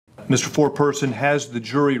Mr. Foreperson, has the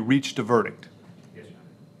jury reached a verdict? Yes,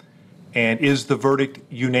 ma'am. And is the verdict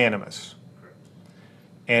unanimous? Correct.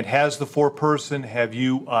 And has the foreperson, have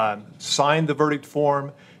you signed the verdict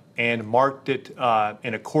form and marked it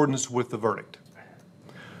in accordance with the verdict? I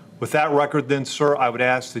have. With that record then, sir, I would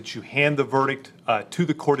ask that you hand the verdict to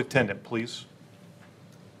the court attendant, please.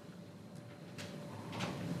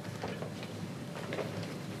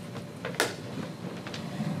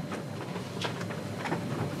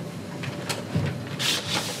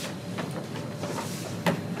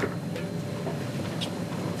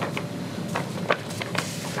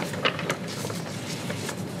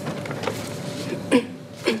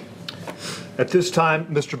 At this time,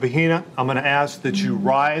 Mr. Bahena, I'm going to ask that you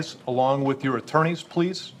rise along with your attorneys,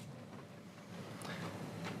 please.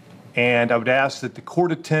 And I would ask that the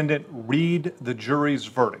court attendant read the jury's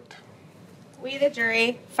verdict. We, the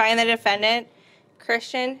jury, find the defendant,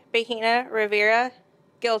 Christian Bahena Rivera,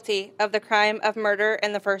 guilty of the crime of murder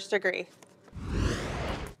in the first degree.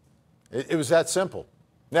 It was that simple.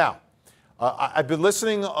 Now, I've been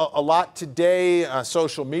listening a lot today on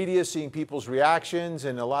social media, seeing people's reactions,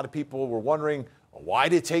 and a lot of people were wondering, why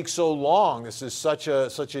did it take so long? This is such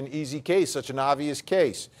an easy case, such an obvious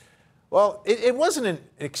case. Well, it wasn't an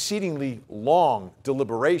exceedingly long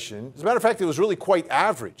deliberation. As a matter of fact, it was really quite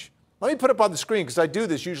average. Let me put up on the screen, because I do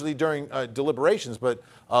this usually during deliberations, but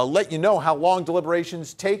let you know how long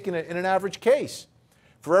deliberations take in an average case.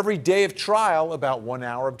 For every day of trial, about 1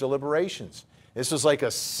 hour of deliberations. This was like a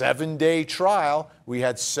 7-day trial. We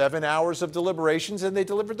had 7 hours of deliberations, and they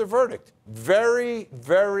delivered their verdict. Very,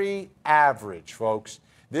 very average, folks.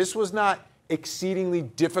 This was not exceedingly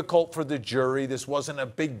difficult for the jury. This wasn't a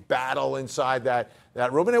big battle inside that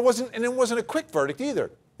room, and it wasn't a quick verdict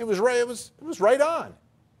either. It was right on.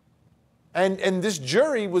 And this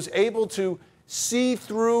jury was able to see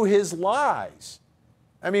through his lies.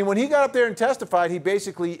 I mean, when he got up there and testified, he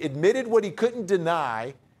basically admitted what he couldn't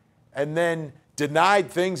deny, and then denied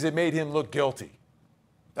things that made him look guilty.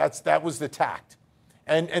 That was the tact.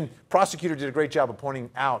 And prosecutor did a great job of pointing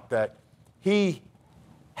out that he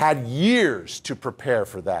had years to prepare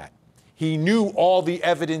for that. He knew all the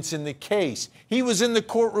evidence in the case. He was in the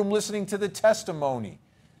courtroom listening to the testimony.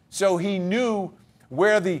 So he knew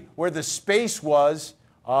where the space was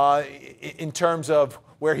in terms of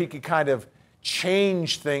where he could kind of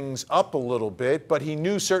change things up a little bit, but he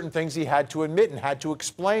knew certain things he had to admit and had to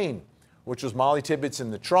explain, which was Molly Tibbetts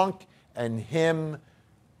in the trunk and him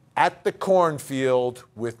at the cornfield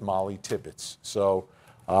with Molly Tibbetts. So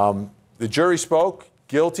the jury spoke,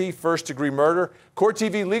 guilty, first-degree murder. Court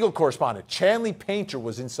TV legal correspondent Chanley Painter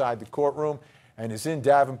was inside the courtroom and is in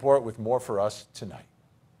Davenport with more for us tonight.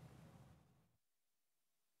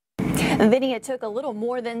 Vinny, it took a little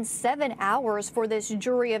more than 7 hours for this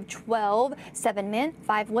jury of 12, 7 men,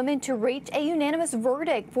 5 women, to reach a unanimous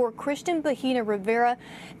verdict for Christian Bahena Rivera.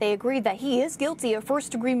 They agreed that he is guilty of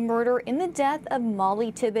first-degree murder in the death of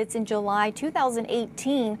Molly Tibbetts in July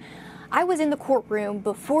 2018. I was in the courtroom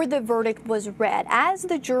before the verdict was read. As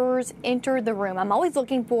the jurors entered the room, I'm always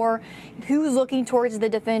looking for who's looking towards the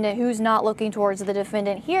defendant, who's not looking towards the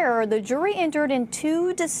defendant. Here, the jury entered in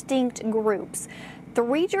 2 distinct groups.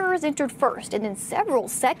 3 jurors entered first, and then several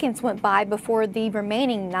seconds went by before the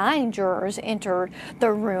remaining 9 jurors entered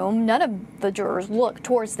the room. None of the jurors looked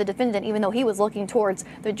towards the defendant, even though he was looking towards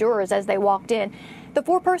the jurors as they walked in. The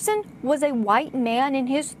foreperson was a white man in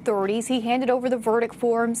his 30s. He handed over the verdict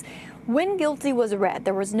forms. When guilty was read,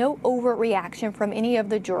 there was no overreaction from any of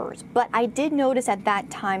the jurors, but I did notice at that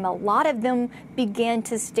time a lot of them began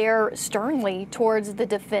to stare sternly towards the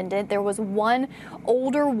defendant. There was one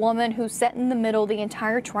older woman who sat in the middle the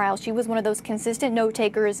entire trial. She was one of those consistent note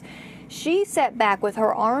takers. She sat back with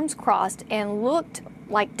her arms crossed and looked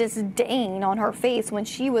like disdain on her face when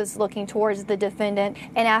she was looking towards the defendant.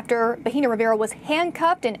 And after Bahena Rivera was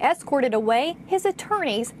handcuffed and escorted away, his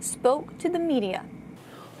attorneys spoke to the media.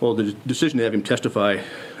 Well, the decision to have him testify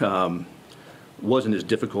wasn't as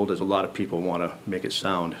difficult as a lot of people want to make it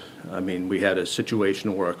sound. I mean, we had a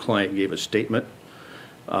situation where a client gave a statement,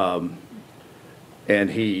 and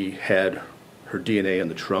he had her DNA in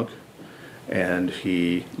the trunk, and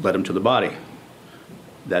he led him to the body.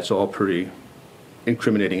 That's all pretty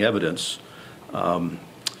incriminating evidence. And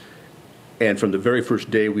from the very first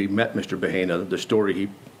day we met Mr. Bahena, the story he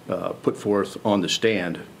put forth on the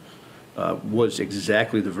stand was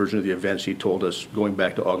exactly the version of the events he told us going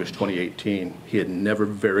back to August 2018. He had never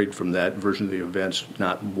varied from that version of the events,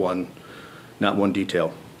 not one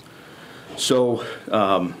detail. So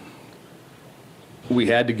we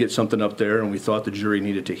had to get something up there, and we thought the jury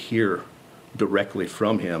needed to hear directly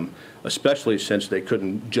from him, especially since they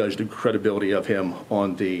couldn't judge the credibility of him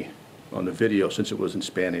on the on the video since it was in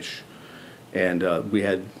Spanish. And we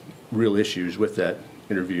had real issues with that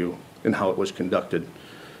interview and how it was conducted.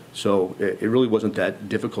 So it really wasn't that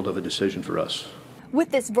difficult of a decision for us.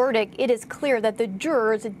 With this verdict, it is clear that the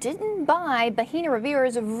jurors didn't buy Bahena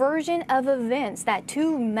Rivera's version of events, that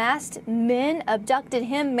two masked men abducted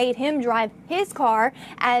him, made him drive his car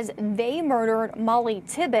as they murdered Molly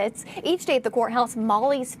Tibbetts. Each day at the courthouse,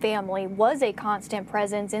 Molly's family was a constant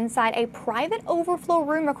presence inside a private overflow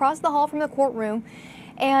room across the hall from the courtroom.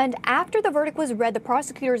 And after the verdict was read, the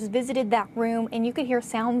prosecutors visited that room, and you could hear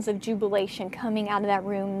sounds of jubilation coming out of that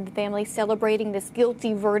room, the family celebrating this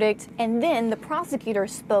guilty verdict. And then the prosecutor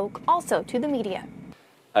spoke also to the media.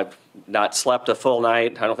 I've not slept a full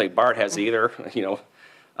night. I don't think Bart has either.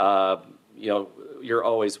 You're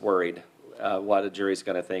always worried what a jury's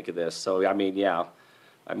going to think of this. So, I mean, yeah.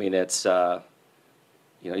 I mean, it's,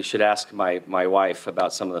 you should ask my wife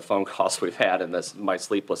about some of the phone calls we've had in my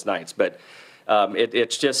sleepless nights. But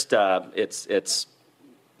it's just, it's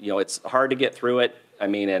hard to get through it. I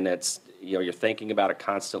mean, and it's, you're thinking about it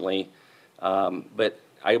constantly. But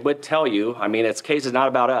I would tell you, I mean, this case is not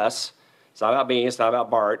about us. It's not about me. It's not about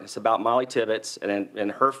Bart. It's about Molly Tibbetts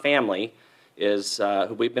and her family is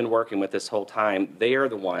who we've been working with this whole time. They are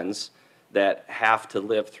the ones that have to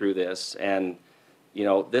live through this. And,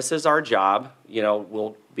 this is our job.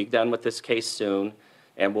 We'll be done with this case soon,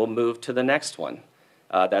 and we'll move to the next one.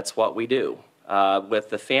 That's what we do. With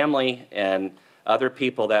the family and other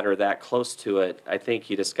people that are that close to it, I think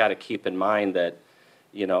you just got to keep in mind that,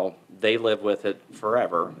 they live with it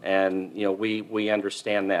forever. And, we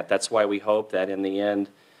understand that. That's why we hope that in the end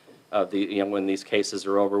of when these cases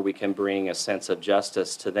are over, we can bring a sense of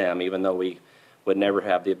justice to them, even though we would never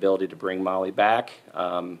have the ability to bring Molly back.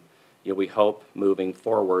 We hope moving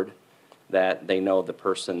forward that they know the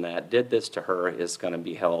person that did this to her is going to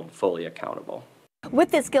be held fully accountable.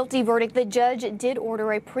 With this guilty verdict, the judge did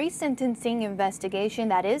order a pre-sentencing investigation.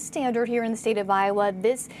 That is standard here in the state of Iowa.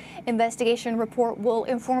 This investigation report will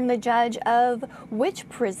inform the judge of which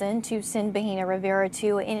prison to send Bahena Rivera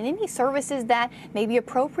to and any services that may be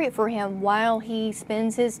appropriate for him while he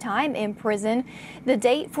spends his time in prison. The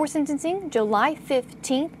date for sentencing, July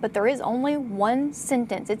 15th, but there is only one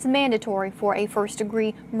sentence. It's mandatory for a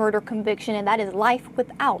first-degree murder conviction, and that is life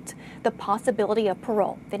without the possibility of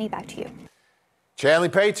parole. Vinny, back to you. Chanley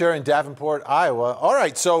Pater in Davenport, Iowa. All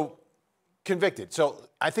right, so convicted. So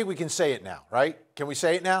I think we can say it now, right? Can we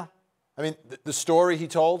say it now? I mean, the story he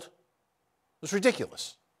told was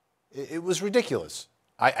ridiculous. It was ridiculous.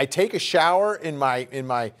 I take a shower in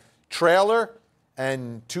my trailer,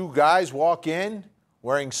 and two guys walk in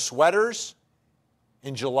wearing sweaters.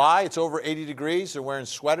 In July, it's over 80 degrees. They're wearing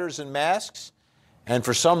sweaters and masks. And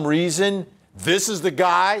for some reason, this is the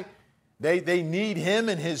guy. They need him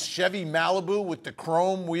in his Chevy Malibu with the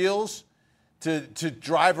chrome wheels to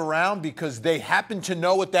drive around because they happen to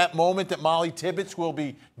know at that moment that Molly Tibbetts will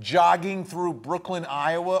be jogging through Brooklyn,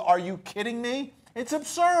 Iowa. Are you kidding me? It's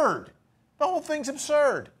absurd. The whole thing's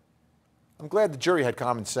absurd. I'm glad the jury had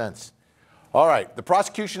common sense. All right, the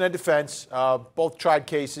prosecution and defense both tried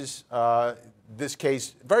cases. This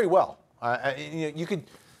case very well.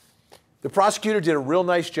 The prosecutor did a real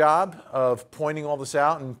nice job of pointing all this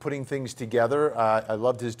out and putting things together. I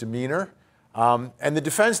loved his demeanor. And the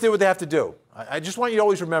defense did what they have to do. I just want you to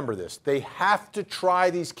always remember this. They have to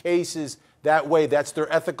try these cases that way. That's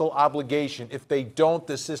their ethical obligation. If they don't,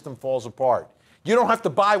 the system falls apart. You don't have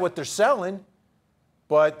to buy what they're selling,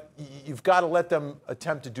 but you've got to let them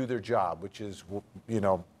attempt to do their job, which is,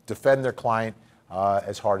 defend their client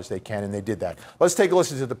as hard as they can, and they did that. Let's take a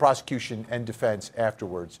listen to the prosecution and defense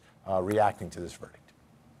afterwards. Reacting to this verdict.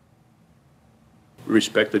 We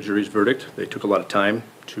respect the jury's verdict. They took a lot of time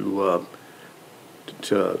to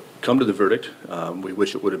come to the verdict. We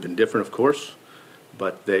wish it would have been different, of course,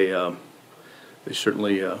 but they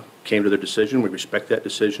certainly came to their decision. We respect that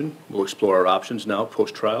decision. We'll explore our options now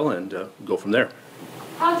post-trial and go from there.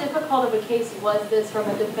 How difficult of a case was this from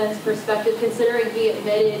a defense perspective, considering he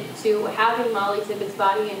admitted to having Molly Tibbetts'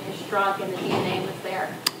 body in his trunk and the DNA was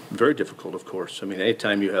there? Very difficult, of course. I mean,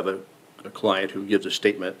 anytime you have a client who gives a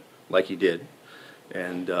statement like he did,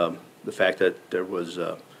 and the fact that there was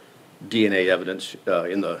DNA evidence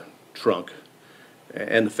in the trunk,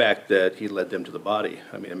 and the fact that he led them to the body,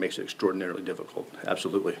 I mean, it makes it extraordinarily difficult.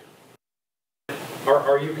 Absolutely.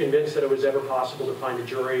 Are you convinced that it was ever possible to find a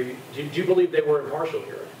jury? Do you believe they were impartial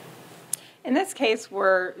here? In this case,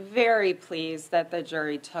 we're very pleased that the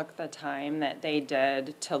jury took the time that they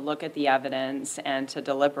did to look at the evidence and to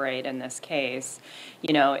deliberate in this case.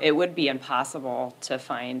 You know, it would be impossible to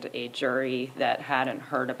find a jury that hadn't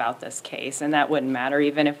heard about this case, and that wouldn't matter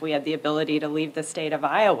even if we had the ability to leave the state of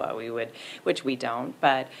Iowa. We would, which we don't,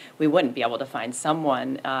 but we wouldn't be able to find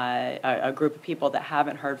someone, a group of people that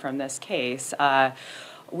haven't heard from this case.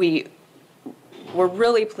 We're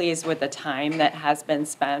really pleased with the time that has been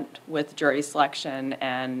spent with jury selection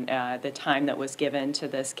and the time that was given to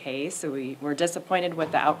this case. So we're disappointed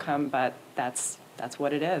with the outcome, but that's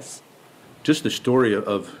what it is. Just the story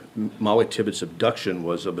of Molly Tibbetts' abduction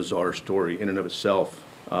was a bizarre story in and of itself.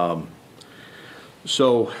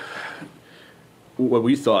 So what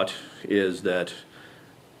we thought is that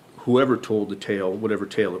whoever told the tale, whatever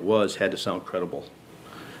tale it was, had to sound credible.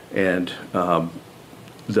 And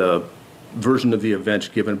the version of the events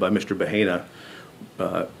given by Mr. Bahena,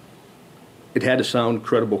 it had to sound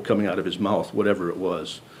credible coming out of his mouth, whatever it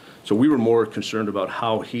was. So we were more concerned about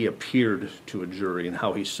how he appeared to a jury and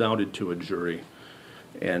how he sounded to a jury.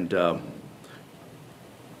 And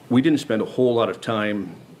we didn't spend a whole lot of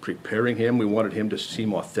time preparing him. We wanted him to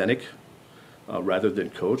seem authentic rather than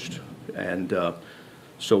coached. And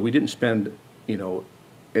so we didn't spend, you know,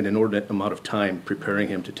 an inordinate amount of time preparing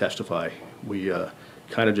him to testify. We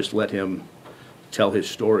kind of just let him tell his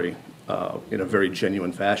story in a very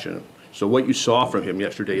genuine fashion. So what you saw from him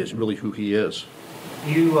yesterday is really who he is.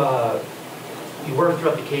 You were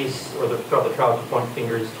throughout the case, or throughout the trial, to point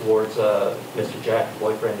fingers towards Mr. Jack,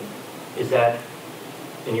 boyfriend. Is that,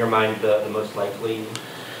 in your mind, the most likely?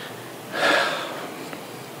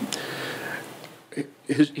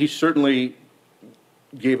 He certainly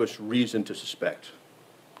gave us reason to suspect.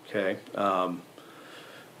 Okay.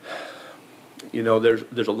 You know,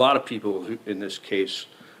 there's a lot of people who, in this case,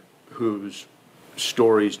 whose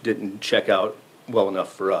stories didn't check out well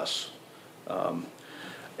enough for us, and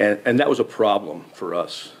that was a problem for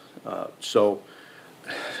us. So,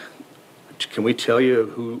 can we tell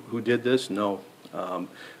you who did this? No.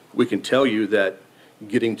 We can tell you that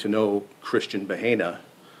getting to know Christian Bahena,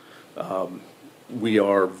 we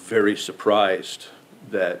are very surprised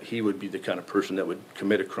that he would be the kind of person that would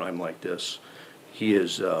commit a crime like this. He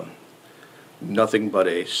is nothing but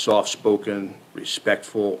a soft-spoken,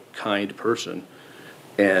 respectful, kind person.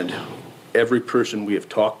 And every person we have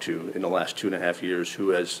talked to in the last 2.5 years who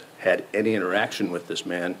has had any interaction with this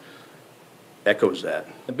man echoes that.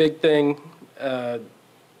 The big thing is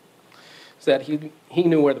that he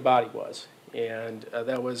knew where the body was, and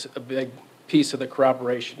that was a big piece of the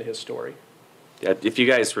corroboration to his story. Yeah, if you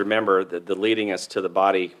guys remember, the leading us to the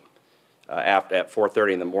body at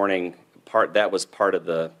 4:30 in the morning, that was part of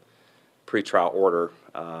the pretrial order,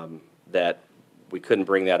 that we couldn't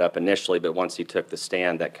bring that up initially, but once he took the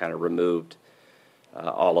stand, that kind of removed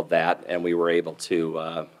all of that, and we were able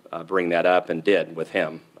to bring that up, and did with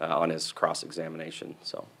him on his cross-examination.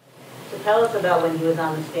 So tell us about when he was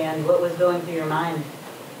on the stand. What was going through your mind?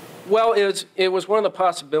 Well, it was one of the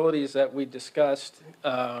possibilities that we discussed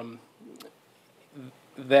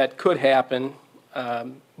that could happen,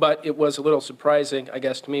 but it was a little surprising, I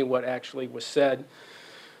guess, to me, what actually was said.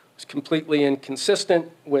 It's completely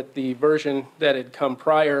inconsistent with the version that had come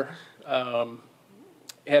prior,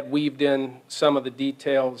 had weaved in some of the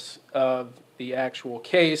details of the actual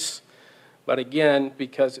case, but again,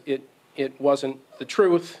 because it wasn't the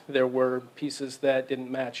truth, there were pieces that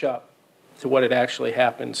didn't match up to what had actually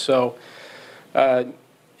happened. So, you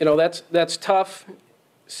know, that's tough,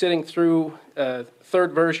 sitting through a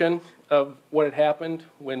third version of what had happened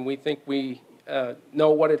when we think we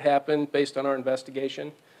know what had happened based on our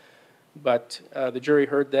investigation. But the jury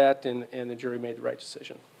heard that, and the jury made the right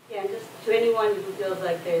decision. Yeah, and just to anyone who feels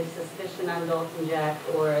like there's suspicion on Dalton Jack,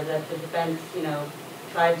 or that the defense, you know,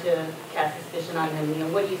 tried to cast suspicion on him, you know,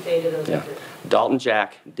 what do you say to those jurors? Dalton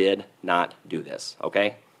Jack did not do this,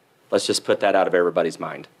 okay? Let's just put that out of everybody's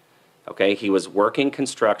mind, okay? He was working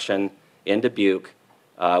construction in Dubuque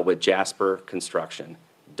with Jasper Construction.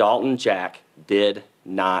 Dalton Jack did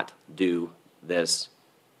not do this,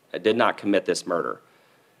 did not commit this murder.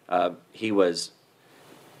 He was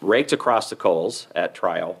raked across the coals at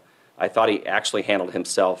trial. I thought he actually handled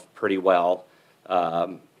himself pretty well.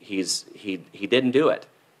 He didn't do it.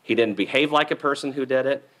 He didn't behave like a person who did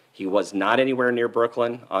it. He was not anywhere near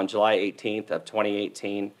Brooklyn on July 18th of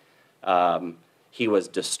 2018. He was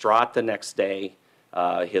distraught the next day.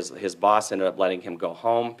 His boss ended up letting him go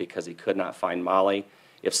home because he could not find Molly.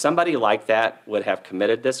 If somebody like that would have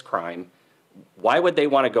committed this crime, why would they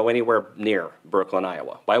want to go anywhere near Brooklyn,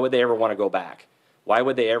 Iowa? Why would they ever want to go back? Why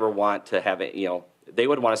would they ever want to have it, you know, they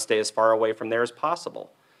would want to stay as far away from there as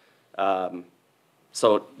possible.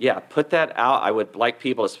 So yeah, put that out. I would like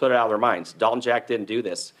people to put it out of their minds. Dalton Jack didn't do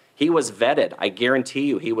this. He was vetted. I guarantee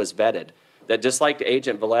you he was vetted. That just like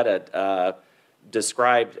Agent Valletta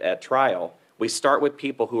described at trial, we start with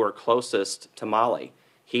people who are closest to Molly.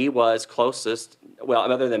 He was closest, well,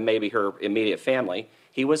 other than maybe her immediate family,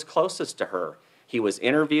 he was closest to her. He was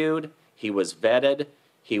interviewed. He was vetted.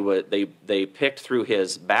 They picked through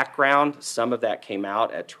his background. Some of that came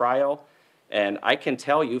out at trial. And I can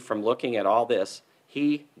tell you from looking at all this,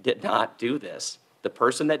 he did not do this. The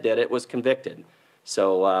person that did it was convicted.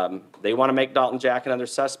 So they want to make Dalton Jack another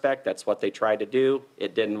suspect. That's what they tried to do.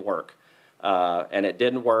 It didn't work. And it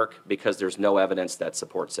didn't work because there's no evidence that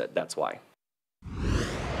supports it. That's why.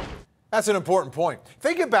 That's an important point.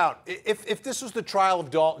 Think about if this was the trial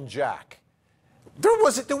of Dalton Jack. There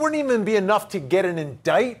wouldn't even be enough to get an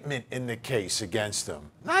indictment in the case against him.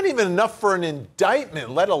 Not even enough for an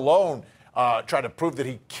indictment, let alone try to prove that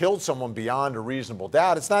he killed someone beyond a reasonable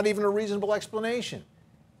doubt. It's not even a reasonable explanation.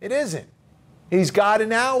 It isn't. He's got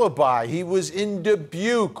an alibi. He was in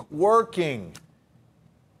Dubuque working.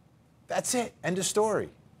 That's it. End of story.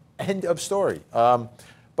 End of story.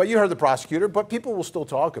 But you heard the prosecutor, but people will still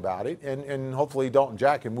talk about it, and hopefully Dalton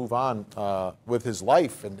Jack can move on with his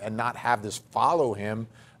life and not have this follow him,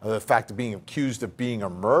 the fact of being accused of being a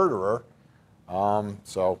murderer.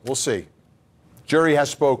 So we'll see. Jury has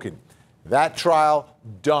spoken. That trial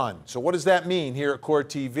done. So what does that mean here at Court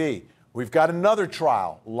TV? We've got another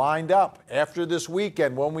trial lined up after this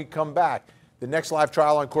weekend when we come back. The next live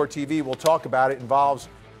trial on Court TV, we'll talk about it, involves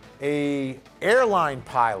an airline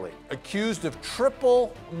pilot accused of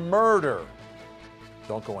triple murder.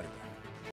 Don't go anywhere.